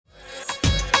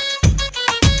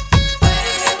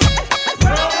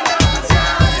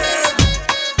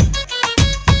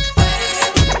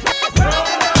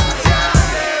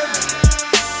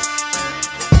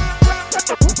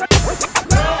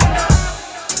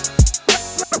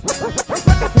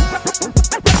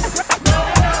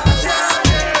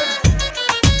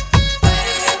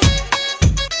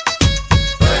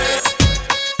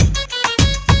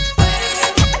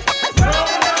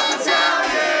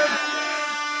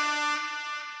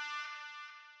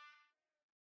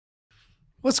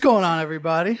What's going on,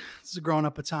 everybody? This is a Grown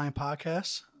Up Italian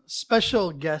podcast.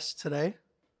 Special guest today,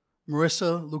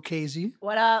 Marissa Lucchese.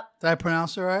 What up? Did I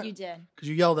pronounce it right? You did. Because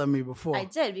you yelled at me before. I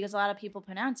did, because a lot of people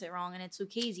pronounce it wrong, and it's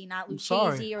Lucchese, not I'm Lucchese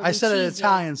sorry. or I said it Lucchese.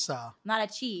 Italian style. Not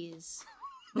a cheese.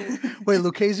 Wait,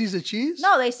 Lucchese's a cheese?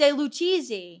 No, they say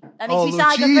Lucchese. That makes me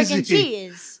sound like a Lucchese. freaking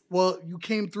cheese. Well, you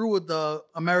came through with the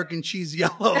American cheese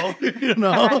yellow, you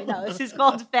know? All right, no, this is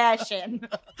called fashion.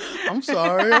 I'm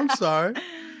sorry.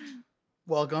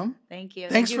 Welcome. Thank you.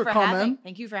 Thanks for coming.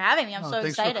 Thank you for having me. I'm so thanks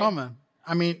excited. for coming.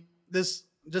 I mean, this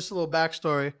just a little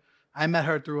backstory. I met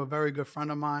her through a very good friend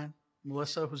of mine,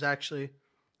 Melissa, who's actually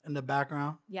in the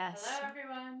background. Yes. Hello,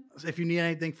 everyone. If you need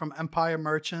anything from Empire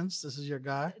Merchants, this is your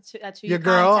guy. That's who Your you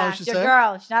girl, I contact. should Your say.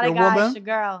 girl. She's not Your a guy. woman. She's a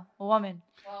girl. A woman.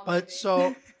 Well, But maybe.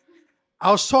 so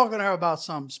I was talking to her about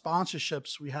some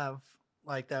sponsorships we have,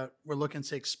 like that we're looking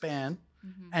to expand.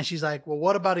 Mhm. And she's like, well,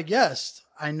 what about a guest?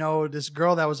 I know this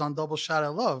girl that was on Double Shot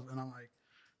at Love. And I'm like,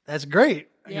 that's great.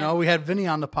 You Yeah. know, we had Vinny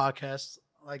on the podcast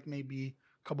like maybe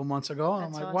a couple months ago. And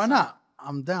That's I'm like, why awesome. not?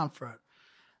 I'm down for it.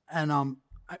 And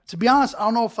to be honest, I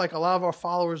don't know if like a lot of our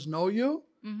followers know you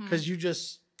Mhm. because you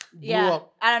just blew Yeah.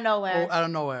 up Out of nowhere. out of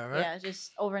nowhere, right? Yeah,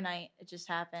 just overnight. It just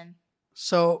happened.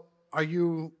 So are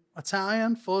you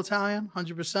Italian, full Italian,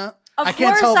 100%? Of I can't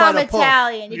course tell by I'm the poof,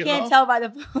 Italian. You you can't know? tell by the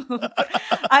poof.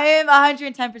 I am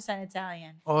 110%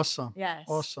 Italian. Awesome. Yes.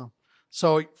 Awesome.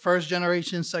 So first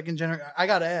generation, second generation. I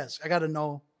gotta ask. I gotta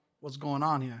know what's going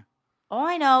on here. All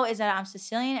I know is that I'm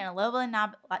Sicilian and a little bit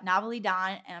of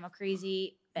Napolitan, and I'm a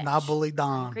crazy bitch. Naboli I'm a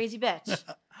Don. crazy bitch.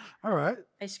 All right.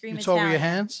 I scream You talk with Italian. your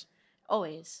hands.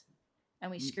 Always.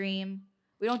 And we scream.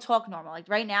 We don't talk normal. Like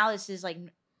right now, this is like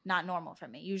not normal for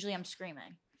me. Usually I'm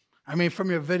screaming. I mean, from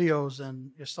your videos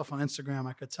and your stuff on Instagram,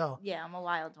 I could tell. Yeah, I'm a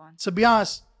wild one. To be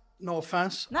honest, no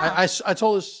offense. No. I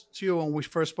told this to you when we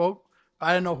first spoke, but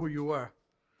I didn't know who you were.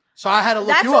 So I had to look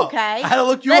That's you up. okay. I had to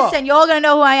look you up. Listen, you're all going to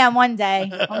know who I am one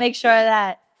day. I'll make sure of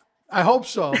that. I hope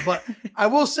so. But I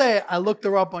will say, I looked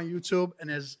her up on YouTube, and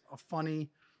there's a funny.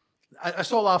 I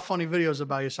saw a lot of funny videos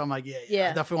about you, so I'm like, yeah, I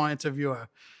Yeah. definitely want to interview her.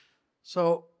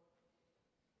 So,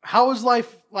 how was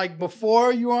life like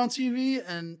before you were on TV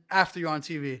and after you were on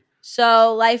TV?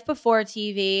 So, life before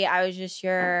TV, I was just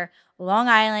your Long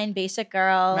Island basic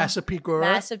girl. Massapequa,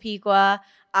 right? Massapequa.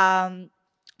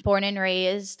 Born and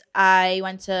raised. I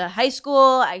went to high school.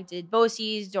 I did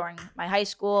BOCES during my high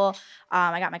school.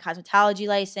 I got my cosmetology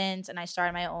license, and I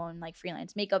started my own like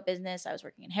freelance makeup business. I was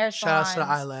working in hair Shout salons. out to the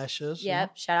eyelashes. you know?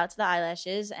 Yep. Shout out to the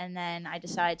eyelashes. And then I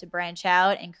decided to branch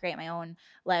out and create my own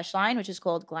lash line, which is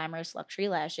called Glamorous Luxury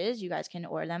Lashes. You guys can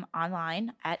order them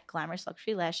online at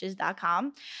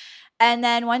glamorousluxurylashes.com. And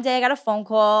then one day I got a phone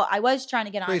call. I was trying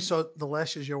to get on. Wait, so the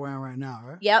lashes you're wearing right now,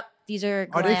 right? Yep. These are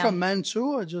Are they glam. for men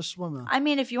too, or just women? I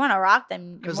mean, if you want to rock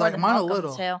them, you're 'Cause, more like, than mine are welcome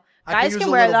little. to. I Guys could use can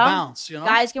a wear little them. bounce, you know?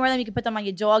 Guys can wear them. You can put them on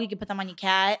your dog. You can put them on your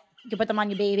cat. You can put them on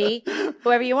your baby.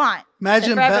 Whoever you want.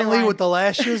 Imagine They're for Bentley everyone. with the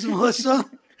lashes, Melissa.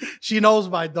 She knows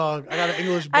my dog. I got an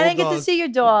English bulldog. I didn't get to see your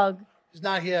dog. He's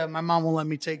not here. My mom won't let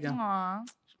me take him, Aw.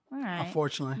 All right.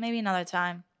 unfortunately. Maybe another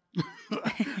time.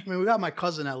 I mean, we got my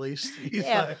cousin at least. He's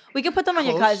Yeah. like- We could put them on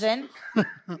your close. cousin.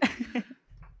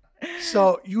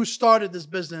 So you started this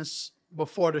business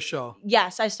before the show.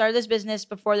 Yes, I started this business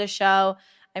before the show.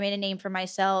 I made a name for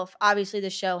myself. Obviously,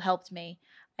 the show helped me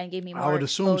and gave me more I would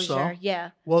assume so. exposure. Yeah.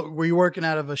 Well, were you working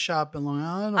out of a shop in Long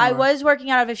Island? I or- was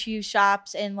working out of a few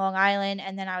shops in Long Island,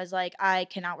 and then I was like, I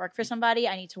cannot work for somebody.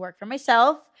 I need to work for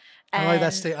myself. I like that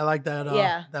And- state. I like that.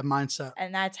 Yeah. That mindset.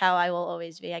 And that's how I will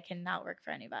always be. I cannot work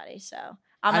for anybody. So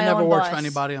I'm I my never own worked boss. for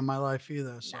anybody in my life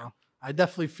either. So No. I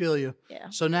definitely feel you. Yeah.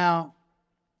 So now,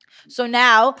 So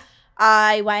now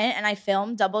I went and I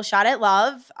filmed Double Shot at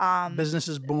Love. business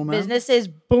is booming. Business is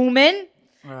booming.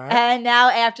 All right. And now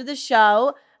after the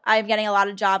show, I'm getting a lot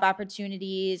of job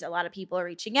opportunities. A lot of people are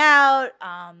reaching out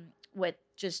with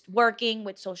just working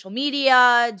with social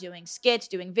media, doing skits,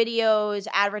 doing videos,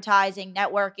 advertising,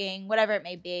 networking, whatever it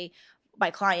may be. My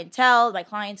clientele, my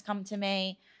clients come to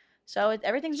me. So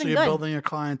everything's So been you're good. building your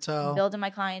clientele. I'm building my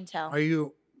clientele. Are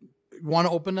you want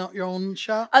to open up your own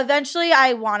shop? Eventually,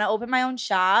 I want to open my own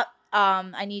shop.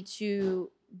 I need to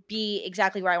be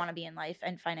exactly where I want to be in life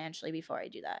and financially before I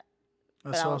do that.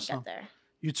 That's but I'll awesome. get there.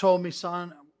 You told me,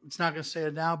 son, it's not going to say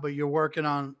it now, but you're working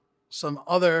on some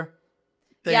other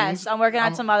things. Yes, I'm working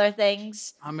on some other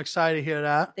things. I'm excited to hear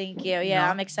that. Thank you. Yeah, You know,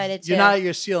 I'm excited too. You're not at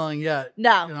your ceiling yet.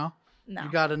 No. You know? No. You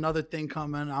got another thing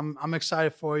coming. I'm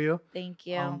excited for you. Thank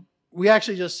you. We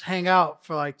actually just hang out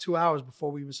for like 2 hours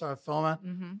before we even started filming.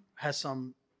 Mm-hmm. Had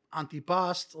some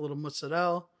antipasto, a little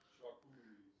mozzarella.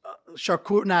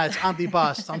 Charcuterie. Nah, it's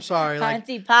antipasto. I'm sorry. Like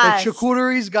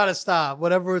charcuterie's got to stop.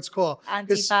 Whatever it's called.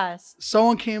 'Cause Antipasto.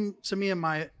 someone came to me in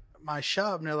my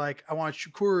shop and they're like, "I want a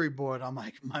charcuterie board." I'm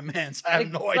like, "My man's, I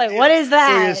have no idea." Like, what is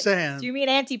that? What you're saying? Do you mean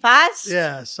antipasto?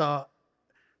 Yeah. So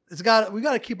we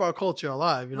got to keep our culture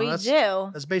alive. You know, We do.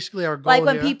 That's basically our goal. Like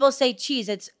when here. people say cheese,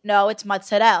 it's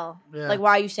mozzarella. Yeah. Like,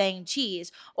 why are you saying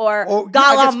cheese? Or I get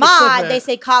calamari, specific. they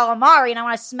say calamari, and I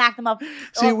want to smack them up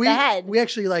See, off the head. we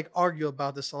actually like argue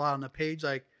about this a lot on the page.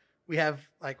 Like we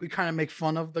kind of make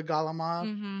fun of the galamad,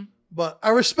 Mm-hmm. but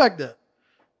I respect it.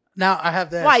 Now I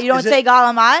have to ask, Why, you don't is say it-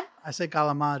 galamad? I say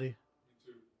calamari.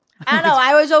 I don't know.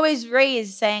 I was always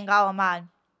raised saying galamad.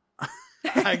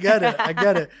 I get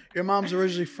it. Your mom's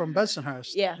originally from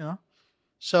Bensonhurst. Yeah. You know?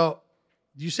 So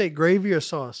do you say gravy or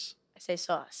sauce? I say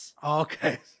sauce. Oh,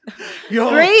 okay.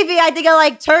 Yo, Gravy, I think I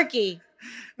like turkey.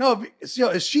 no,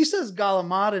 if she says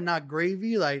galamad and not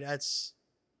gravy, like that's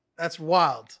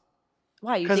wild.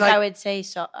 Why, you 'Cause think I would say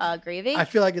gravy? I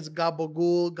feel like it's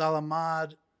gabagool,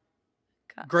 galamad,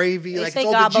 Ga- gravy. They like say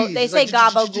it's all the gabo- G's. they It's say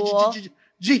like gabagool.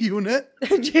 G unit.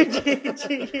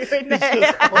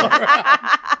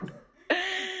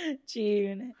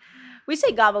 G-unit. We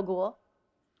say gabagool.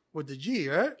 With the G,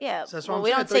 right? Yeah. So that's what Well, I'm we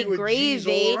saying. I don't thought say you were G's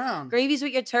all gravy. around. Gravy's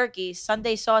with your turkey.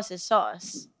 Sunday sauce is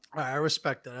sauce. All right, I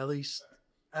respect that.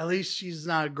 At least she's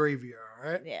not a gravy,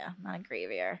 all right? Yeah, not a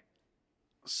gravier.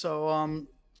 So,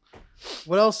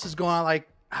 what else is going on? Like,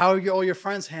 how are all your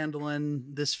friends handling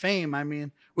this fame? I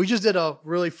mean, we just did a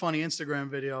really funny Instagram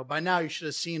video. By now, you should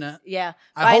have seen it. Yeah.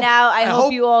 I I hope-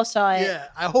 hope you all saw it. Yeah,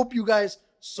 I hope you guys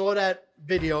saw that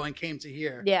video and came to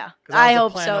here. Yeah. 'Cause that was I the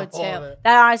hope plan so of all of too. it.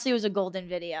 That honestly was a golden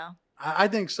video. I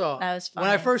think so. That was When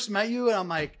I funny. first met you, and I'm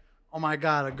like, oh my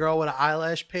God, a girl with an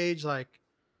eyelash page, like,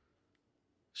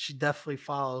 she definitely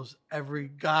follows every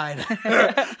guy.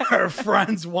 Her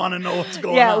friends want to know what's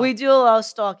going on. Yeah, we do a little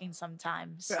stalking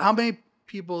sometimes. How many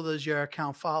people does your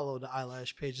account follow the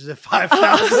eyelash page? Is it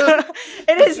 5,000?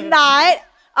 It is not.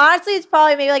 Honestly, it's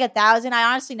probably maybe like 1,000.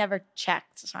 I honestly never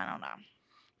checked, so I don't know.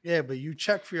 Yeah, but you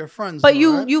check for your friends. But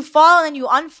though, right? you follow and you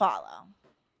unfollow.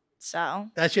 So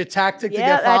That's your tactic to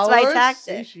Yeah, get that's followers? my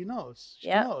tactic. See, she knows. She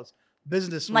Yep. knows.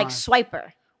 Business I'm like mind.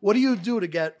 swiper. What do you do to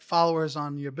get followers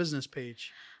on your business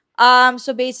page?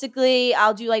 So basically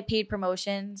I'll do like paid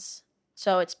promotions.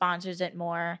 So it sponsors it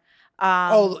more.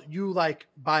 You like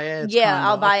buy ads? Yeah, kinda.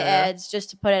 I'll buy Okay. ads just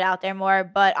to put it out there more.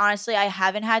 But honestly, I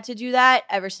haven't had to do that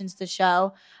ever since the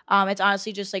show. It's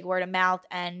honestly just like word of mouth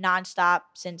and nonstop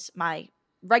since my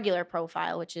regular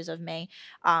profile, which is of me,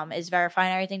 is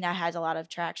verifying everything. That has a lot of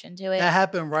traction to it. That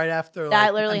happened right after. That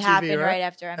like, literally MTV, happened right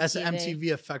after MTV. That's the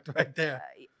MTV effect right there.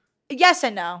 Yes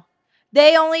and no.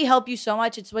 They only help you so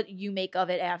much. It's what you make of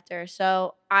it after.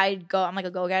 So I'm like a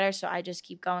go-getter. So I just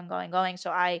keep going. So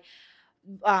I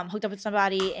hooked up with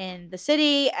somebody in the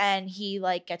city and he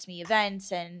like gets me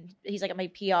events and he's like at my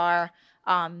PR.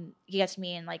 He gets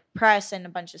me in like press and a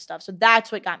bunch of stuff. So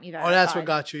that's what got me verified. Oh, that's what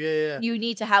got you. Yeah. You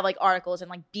need to have like articles and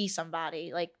like be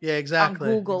somebody like Yeah, exactly.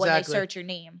 on Google when they exactly. search your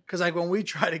name. Because like when we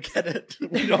try to get it,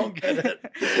 we don't get it.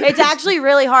 It's actually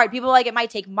really hard. People are like it might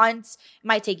take months, it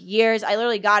might take years. I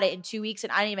literally got it in 2 weeks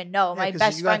and I didn't even know. Yeah, My 'cause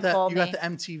best you got friend that, called you me. got the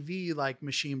MTV like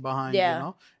machine behind Yeah. you. You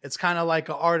know, it's kind of like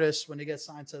an artist when they get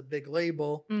signed to a big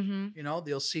label. Mm-hmm. You know,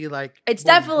 they'll see like It's boom,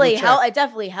 definitely blue check. It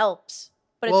definitely helps,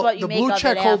 but Well, it's what you the make blue of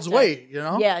check it holds after. weight. You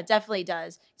know. Yeah, it definitely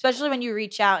does. Especially when you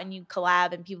reach out and you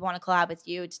collab and people want to collab with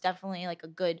you. It's definitely like a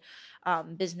good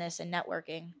business and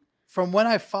networking. From when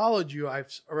I followed you,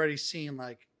 I've already seen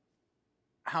like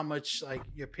how much like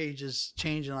your page is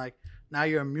changing. Like now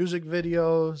you're in music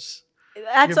videos.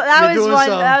 That You're was doing one.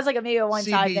 some That was like maybe a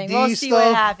one-time thing. We'll CBD see stuff.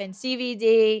 what happens.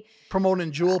 CBD.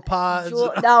 Promoting Jewel Pods.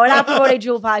 No, we're not promoting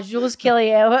Jewel Pods. Jewels kill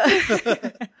you.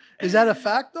 Is that a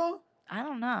fact though? I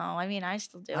don't know. I mean, I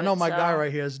still do. I know it, my so. guy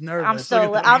right here is nervous. I'm Look still.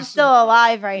 at that. I'm He's- still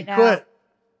alive right he now. quit.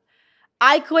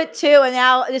 I quit too, and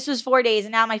now this was 4 days,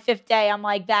 and now my 5th day, I'm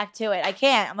like back to it. I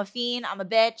can't. I'm a fiend. I'm a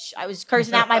bitch. I was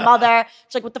cursing out my mother.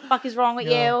 She's like, "What the fuck is wrong with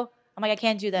Yo. you?" I'm like, "I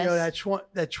can't do this." Yo,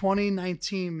 that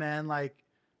 2019 man, like,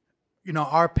 you know,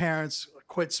 our parents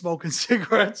quit smoking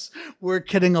cigarettes. We're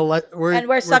kidding. And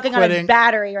we're sucking on a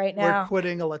battery right We're now.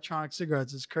 quitting electronic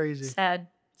cigarettes. It's crazy. Sad.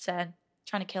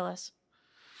 Trying to kill us.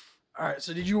 All right.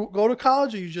 So did you go to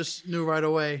college, or you just knew right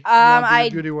away? You wanted to be in I- the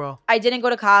beauty world. I didn't go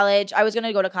to college. I was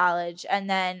gonna go to college, and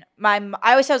then I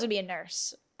always said I was gonna be a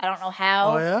nurse. I don't know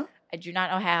how. Oh yeah. I do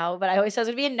not know how, but I always said I was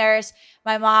gonna be a nurse.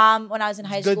 My mom, when I was in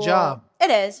high It's a school, good job.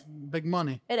 It is. Big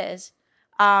money. It is.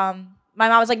 my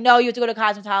mom was like, no, you have to go to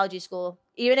cosmetology school.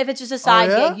 Even if it's just a side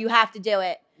gig, you have to do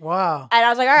it. Wow. And I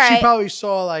was like, all right. She probably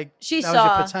saw like she that saw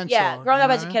was your potential. Yeah. Growing up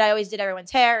as a kid, I always did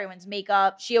everyone's hair, everyone's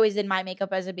makeup. She always did my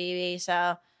makeup as a baby.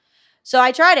 So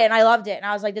I tried it and I loved it. And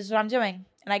I was like, this is what I'm doing.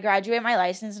 And I graduated my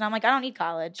license and I'm like, I don't need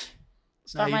college.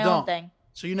 Start my own thing.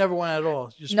 So you never went at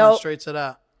all. You just went straight to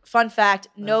that. Fun fact,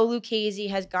 no Lucchese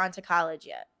has gone to college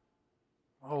yet.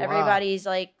 Oh, wow. Everybody's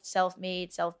like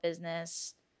self-made,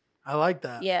 self-business. I like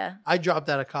that. Yeah. I dropped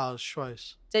out of college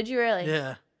twice. Did you really?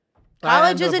 Yeah.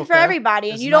 College isn't for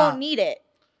everybody and you don't need it.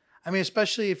 I mean,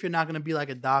 especially if you're not going to be like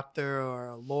a doctor or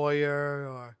a lawyer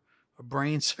or a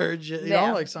brain surgeon, you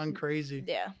know, like something crazy.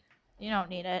 Yeah. You don't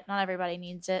need it. Not everybody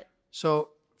needs it. So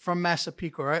from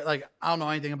Massapequa, right? Like, I don't know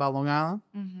anything about Long Island.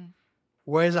 Mm-hmm.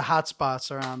 Where's the hot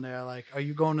spots around there? Like, are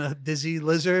you going to Dizzy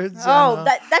Lizards? Oh,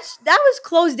 that was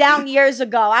closed down years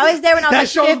ago. I was there when I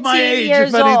was like 15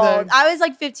 years old. I was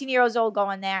like 15 years old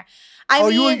going there. I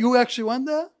mean, you actually went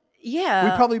there?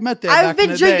 Yeah. We probably met there. I've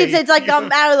been drinking since like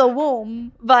I'm out of the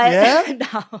womb. But yeah?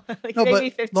 no, like no, maybe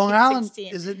but 15, Long Island,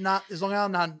 16. is Long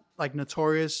Island not like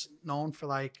notorious, known for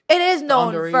like it is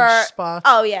known for spots?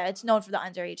 Oh yeah, it's known for the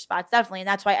underage spots, definitely. And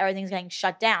that's why everything's getting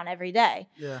shut down every day.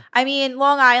 Yeah. I mean,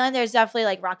 Long Island, there's definitely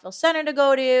like Rockville Center to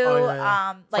go to.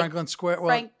 Yeah. Like Franklin Square.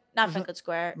 Not Franklin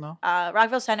Square. No.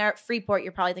 Rockville Center, Freeport,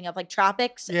 you're probably thinking of like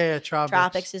Tropics. Yeah, Tropics.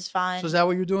 Tropics is fun. So is that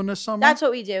what you're doing this summer? That's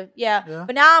what we do. Yeah.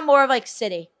 But now I'm more of like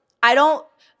city. I don't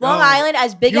Long Oh, Island,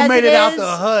 as big as it is. You made it out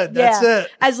the hood. That's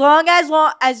it. As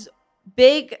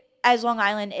big as Long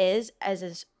Island is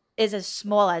as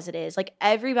small as it is. Like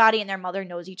everybody and their mother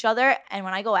knows each other. And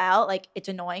when I go out, like it's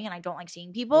annoying and I don't like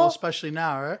seeing people. Well, especially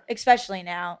now, right? Especially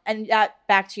now. And that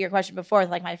back to your question before,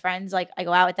 like my friends, like I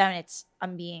go out with them and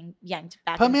I'm being yanked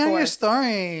back and forth. Put me on your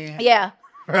story. Yeah.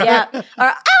 Right? Yeah. Or, oh my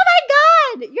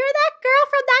God, you're that girl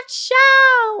from that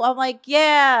show. I'm like,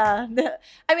 yeah.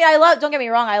 I mean, don't get me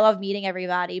wrong, I love meeting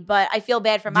everybody, but I feel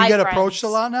bad for my friends. Do you get approached a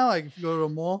lot now? Like if you go to a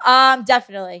mall?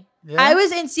 Definitely. Yeah? I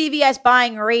was in CVS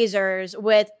buying razors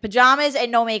with pajamas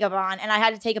and no makeup on, and I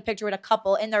had to take a picture with a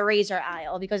couple in the razor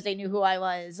aisle because they knew who I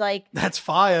was. Like that's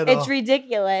fire, though. It's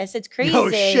ridiculous. It's crazy. Yo,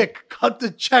 shit, cut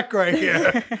the check right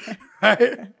here.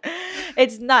 Right?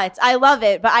 It's nuts. I love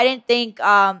it, but I didn't think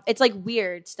it's like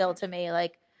weird still to me.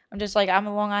 Like I'm just like I'm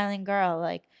a Long Island girl.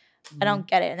 Like I don't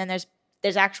get it. And then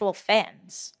there's actual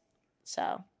fans,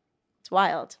 so it's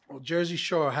wild. Well, Jersey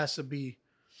Shore has to be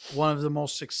one of the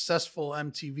most successful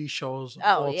MTV shows of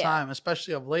all time,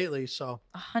 especially of lately. So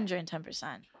 110%.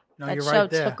 That you're show right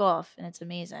there. Took off, and it's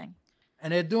amazing.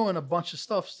 And they're doing a bunch of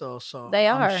stuff still. So they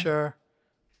are. I'm sure.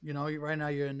 You know, right now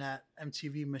you're in that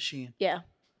MTV machine. Yeah,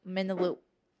 I'm in the loop.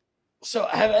 So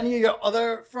have any of your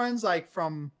other friends, like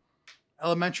from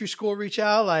elementary school, reach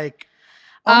out? Like,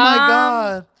 oh my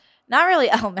God. Not really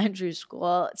elementary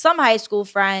school. Some high school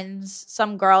friends,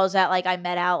 some girls that like I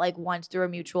met out like once through a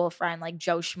mutual friend, like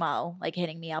Joe Schmo, like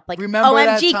hitting me up, like, remember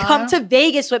OMG, come to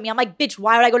Vegas with me. I'm like, bitch,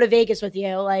 why would I go to Vegas with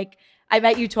you? Like, I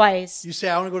met you twice. You say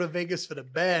I want to go to Vegas for the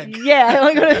bag. Yeah, I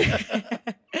want to go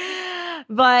to.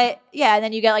 But yeah, and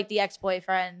then you get like the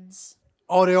ex-boyfriends.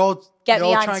 Oh, they all get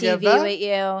me on TV with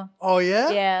you. Oh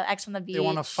yeah, yeah. X on the beach. They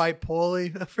want to fight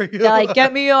Paulie for you. They're like,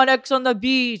 get me on X on the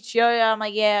beach. Yeah. I'm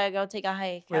like, yeah, go take a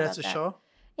hike. Wait, that's a show.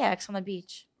 Yeah, X on the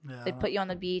beach. Yeah. They put you on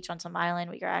the beach on some island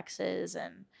with your exes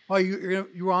and. Oh, you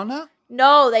were on that?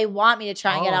 No, they want me to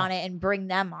try and get on it and bring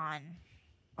them on.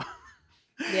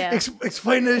 Yeah.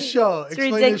 Explain this show.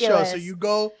 Explain ridiculous. This show.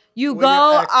 So you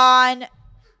go. On.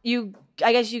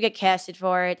 I guess you get casted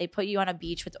for it. They put you on a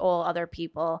beach with all other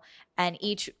people, and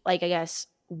each, like, I guess,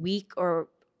 week or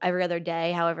every other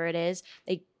day, however it is,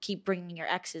 they keep bringing your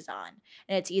exes on,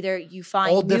 and it's either you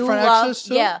find all new different love, exes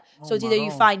too? Yeah. So it's either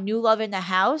you find new love in the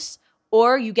house,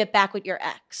 or you get back with your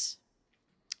ex.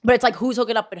 But it's like who's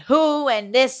hooking up with who,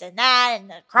 and this and that, and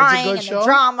the crying and the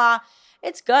drama.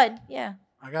 It's good, yeah.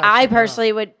 I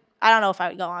personally would. I don't know if I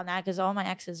would go on that because all my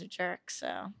exes are jerks.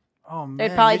 So. Oh man,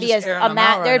 there'd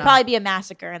probably be a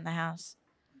massacre in the house.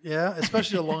 Yeah,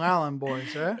 especially the Long Island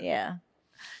boys, right? Yeah,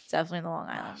 definitely the Long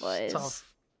Island boys. It's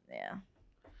tough. Yeah.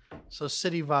 So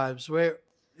city vibes. Where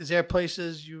is there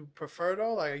places you prefer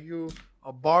though? Like, are you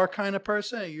a bar kind of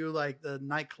person? Are you like the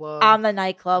nightclub? I'm the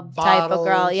nightclub type of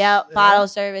girl. Yep. Yeah. Bottle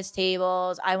service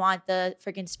tables. I want the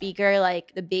freaking speaker,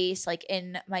 like the bass, like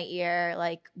in my ear,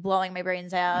 like blowing my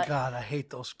brains out. God, I hate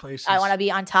those places. I want to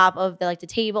be on top of the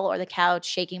table or the couch,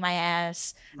 shaking my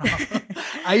ass.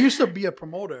 I used to be a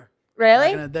promoter. Really?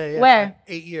 Back in the day, yeah, where?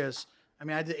 For 8 years. I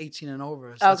mean, I did 18 and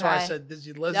over. So that's why I said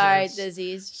Dizzy Lizards. All right,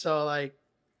 Dizzies. So like,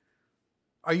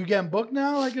 Are you getting booked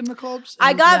now, like in the clubs?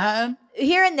 I in got- Manhattan?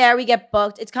 Here and there we get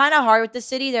booked. It's kind of hard with the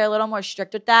city. They're a little more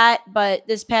strict with that. But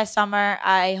this past summer,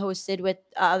 I hosted with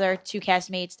other two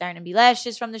castmates, Darren and B.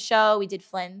 Lashes from the show. We did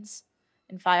Flynn's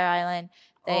in Fire Island.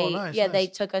 Oh, nice, Yeah, nice. they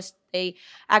took us. They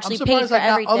I'm actually paid surprised, for like, not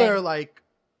everything. other like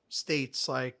states,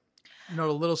 like the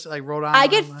little like Rhode Island. I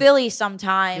get like- Philly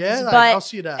sometimes, Yeah, like, but I'll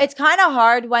see that. it's kind of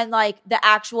hard when like the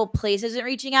actual place isn't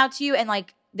reaching out to you and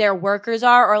like their workers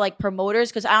are or like promoters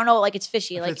because I don't know, like it's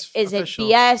fishy. If Like, it's is official.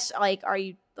 it BS? Like, are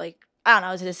you like I don't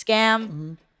know? Is it a scam?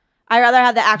 Mhm. I'd rather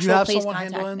have the Do you actual have place someone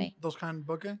contact handling me. those kind of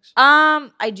bookings?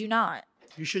 I do not.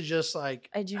 You should just like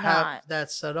I do have not.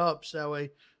 that set up so that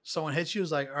way someone hits you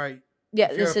is like, all right, Yeah,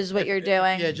 if this you're- is what if- you're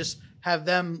doing. Yeah, just have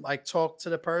them like talk to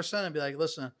the person and be like,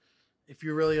 listen, if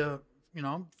you're really a, you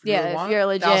know, Yeah, if you're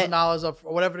legit. $1,000 up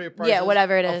or whatever your price Yeah, is,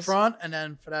 whatever it up is. front, and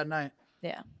then for that night.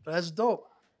 Yeah. But that's dope.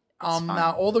 fun.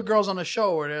 Now all the girls on the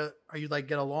show are you like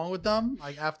get along with them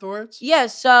like afterwards? Yeah,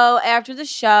 so after the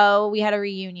show, we had a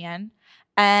reunion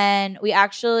and we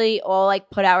actually all like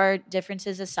put our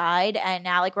differences aside and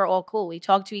now like we're all cool. We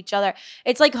talk to each other.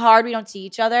 It's like hard we don't see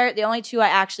each other. The only two I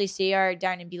actually see are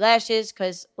Darren and B. Lashes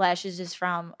because Lashes is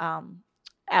from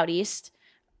out east,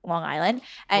 Long Island,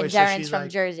 and Wait, so Darren's she's, from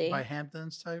like, Jersey. By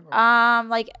Hamptons type? Or?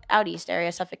 Like out east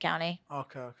area, Suffolk County.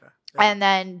 Okay. Yeah. And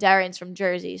then Darren's from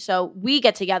Jersey. So we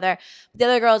get together. The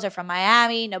other girls are from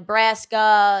Miami,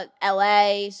 Nebraska,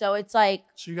 LA. So it's like,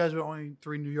 So you guys were only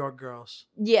 3 New York girls,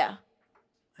 yeah,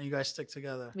 and you guys stick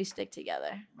together. we stick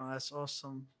together. Oh, that's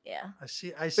awesome. Yeah. I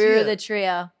see. We were it. the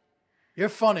trio. You're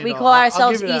funny. We though. call I'll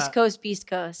ourselves give you East that. Coast, Beast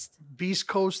Coast. Beast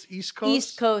Coast, East Coast.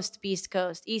 East Coast, Beast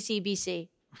Coast. ECBC.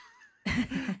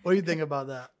 What do you think about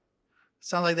that?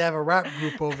 Sounds like they have a rap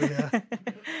group over there.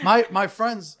 My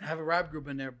friends have a rap group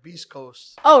in there, Beast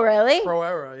Coast. Oh, really? Pro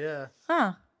Era, yeah.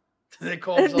 Huh. They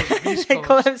call themselves Beast They Coast.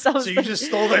 call themselves So you just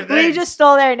stole their name. We just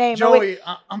stole their name. Joey,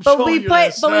 I'm but showing we you put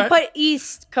this, but right? we put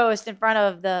East Coast in front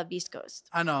of the Beast Coast.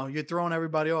 I know, you're throwing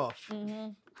everybody off.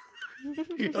 Mhm.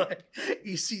 You're like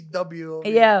ECW. over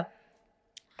here. Yeah.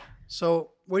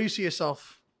 So where do you see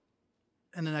yourself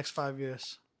in the next 5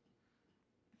 years?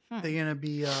 Hmm. Are you gonna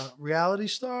be a reality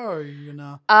star, or are you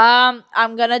gonna?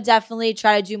 I'm gonna definitely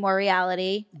try to do more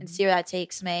reality and see where that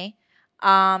takes me.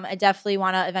 I definitely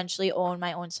want to eventually own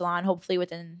my own salon. Hopefully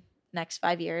within the next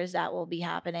 5 years that will be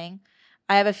happening.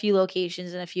 I have a few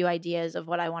locations and a few ideas of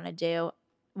what I want to do.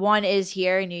 One is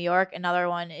here in New York. Another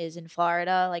one is in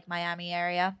Florida, like Miami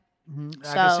area. Mhm, I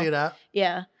So- can see that.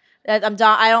 Yeah, I'm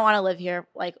done. I don't want to live here.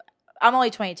 Like I'm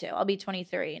only 22. I'll be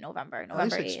 23 in November. At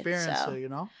November least 8th. experience So it, you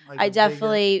know. Like I the big-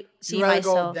 definitely see You rather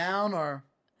myself go down or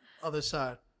other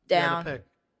side? You down. gotta pick.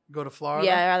 Go to Florida.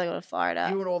 Yeah, I'd rather go to Florida.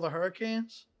 Even with all the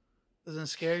hurricanes, doesn't it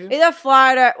scare you? Either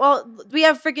Florida. Well, we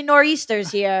have freaking nor'easters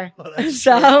here, Oh, that's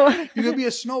so You could be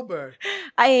a snowbird.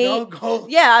 I hate. No, go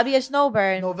Yeah, I'll be a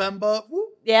snowbird. November. Whoop.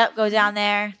 Yep, go down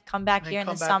there, come back And here in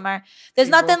come the back summer. There's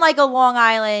April. nothing like a Long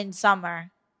Island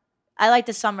summer. I like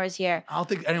the summers here. I don't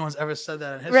think anyone's ever said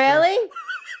that in history. Really?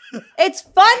 It's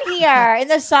fun here in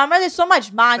the summer. There's so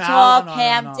much Montauk, No,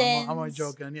 Hamptons. I'm only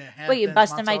joking. Yeah, Hamptons. Wait, you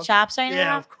busting my Montauk. chops right Yeah,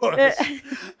 now? of course.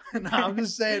 No, I'm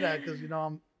just saying that because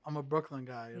I'm a Brooklyn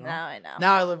guy. You know. No, I know.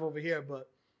 Now I live over here, but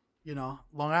Long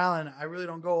Island, I really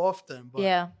don't go often. But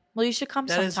Yeah. Well, you should come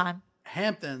that is- sometime.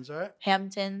 Hamptons, right?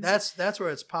 Hamptons. That's where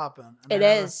it's popping. It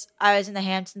is. I was in the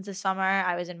Hamptons this summer.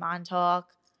 I was in Montauk.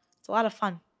 It's a lot of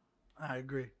fun. I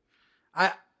agree.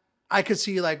 I could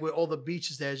see like with all the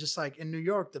beaches there, it's just like in New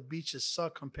York, the beaches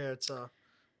suck compared to,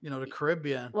 the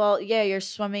Caribbean. Well, yeah, you're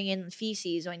swimming in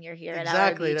feces when you're here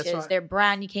Exactly, at our that's beaches. why- They're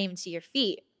brown. You can't even see your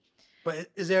feet. But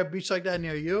is there a beach like that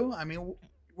near you? I mean,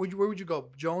 where would you go?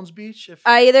 Jones Beach? If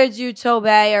I either do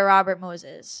Tobay or Robert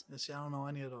Moses. see, I don't know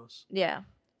any of those. Yeah.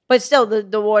 But still,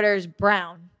 the water's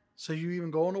brown. So you even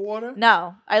go in the water?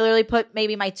 No, I literally put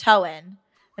maybe my toe in,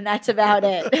 and that's about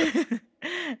it.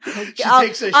 She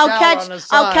takes a shower on the I'll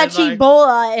side, catch like-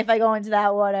 Ebola if I go into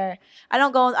that water. I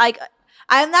don't go like.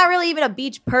 I'm not really even a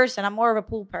beach person. I'm more of a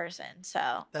pool person. So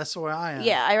That's where I am.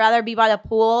 yeah, I'd rather be by the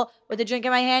pool with a drink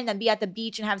in my hand than be at the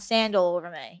beach and have sand all over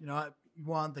me. You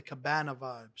want the cabana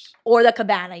vibes. Or the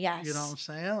cabana, yes. You know what I'm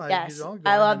saying? Like, Yes, go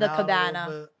I in love and the out a little cabana.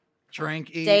 bit,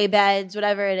 drink, eat, Day beds,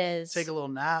 whatever it is. take a little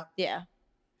nap. Yeah,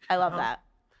 I love Uh-huh. that.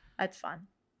 That's fun.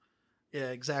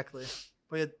 Yeah, exactly.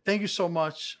 But yeah, thank you so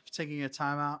much for taking your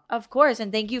time out. Of course, and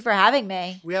thank you for having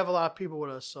me. We have a lot of people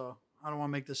with us, so I don't want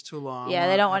to make this too long. Yeah,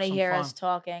 they don't want to hear us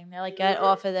talking. They're like, get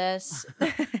off of this.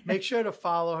 Make sure to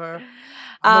follow her.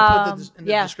 I'm going to put this in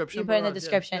the description. You put it in the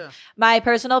description. Yeah. My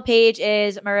personal page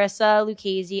is Marissa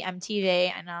Lucchese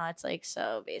MTV. I know it's like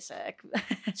so basic.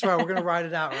 That's right. We're going to ride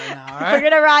it out right now. All right. We're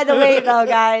going to ride the wave though,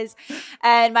 guys.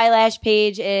 And my lash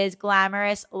page is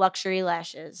Glamorous Luxury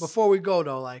Lashes. Before we go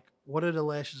though, like, what are the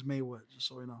lashes made with? Just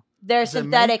so we know. They're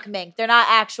synthetic mink? They're not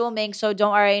actual mink, so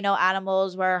don't worry. No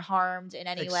animals were harmed in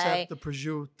any way. Except the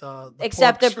prosciutto.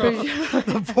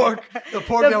 The pork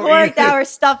that we're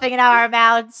stuffing in our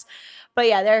mouths. But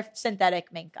yeah, they're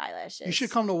synthetic mink eyelashes. You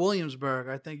should come to Williamsburg.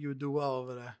 I think you would do well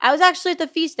over there. I was actually at the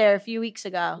feast there a few weeks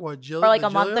ago. What, or like a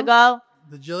month ago.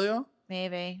 The Giglio?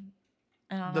 Maybe.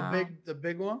 I don't know. The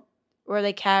big one? Where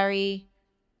they carry.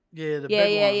 Yeah, the big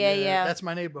one. Yeah. That's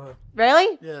my neighborhood.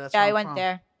 Really? Yeah, that's I went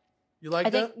there. You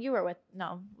like that? I think you were with.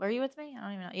 No, were you with me? I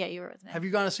don't even know. Yeah, you were with me. Have you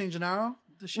gone to St. Gennaro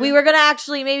this year? We were gonna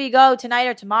actually maybe go tonight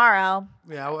or tomorrow.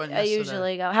 Yeah, I went I yesterday.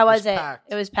 usually go. How was it?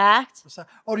 Packed. It was packed.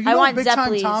 Oh, do you know Big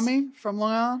Time Tommy from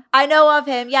Long Island? I know of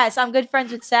him. Yes, I'm good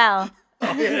friends with Sal.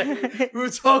 Oh, yeah. We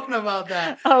were talking about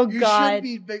that. Oh, you God. You should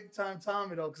be Big Time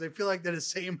Tommy though, because I feel like they're the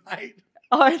same height.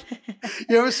 Or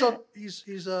You ever saw? He's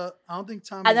I don't think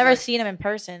Tommy. I've never seen him in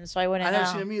person, so I wouldn't know. I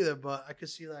never seen him either, but I could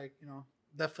see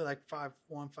definitely like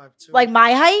 5'1", 5'2". Like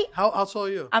my height? How tall are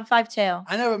you? I'm 5'2".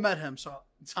 I never met him, so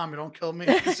Tommy, don't kill me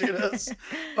if you see this.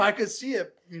 But I could see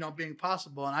it, being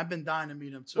possible, and I've been dying to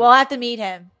meet him too. We'll have to meet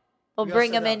him. We'll We gotta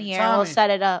bring sit him in down. here. Tommy, We'll set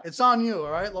it up. It's on you,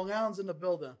 all right? Long Island's in the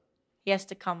building. He has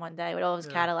to come one day with all his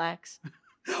Cadillacs.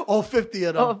 All 50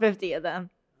 of them. All 50 of them.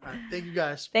 All right, thank you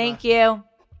guys. Thank you.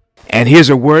 And here's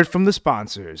a word from the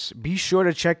sponsors. Be sure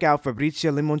to check out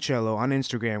Fabrizia Limoncello on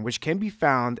Instagram, which can be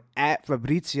found at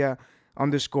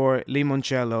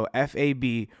Fabrizia_Limoncello,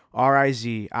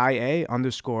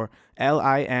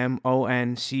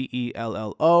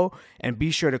 FABRIZIA_LIMONCELLO. And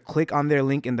be sure to click on their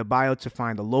link in the bio to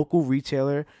find a local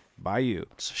retailer by you.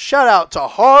 Shout out to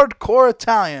Hardcore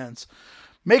Italians.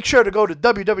 Make sure to go to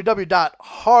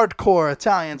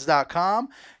www.hardcoreitalians.com.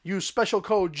 Use special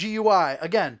code GUI.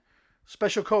 Again,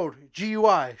 special code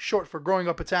GUI, short for Growing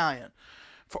Up Italian,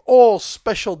 for all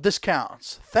special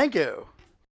discounts. Thank you.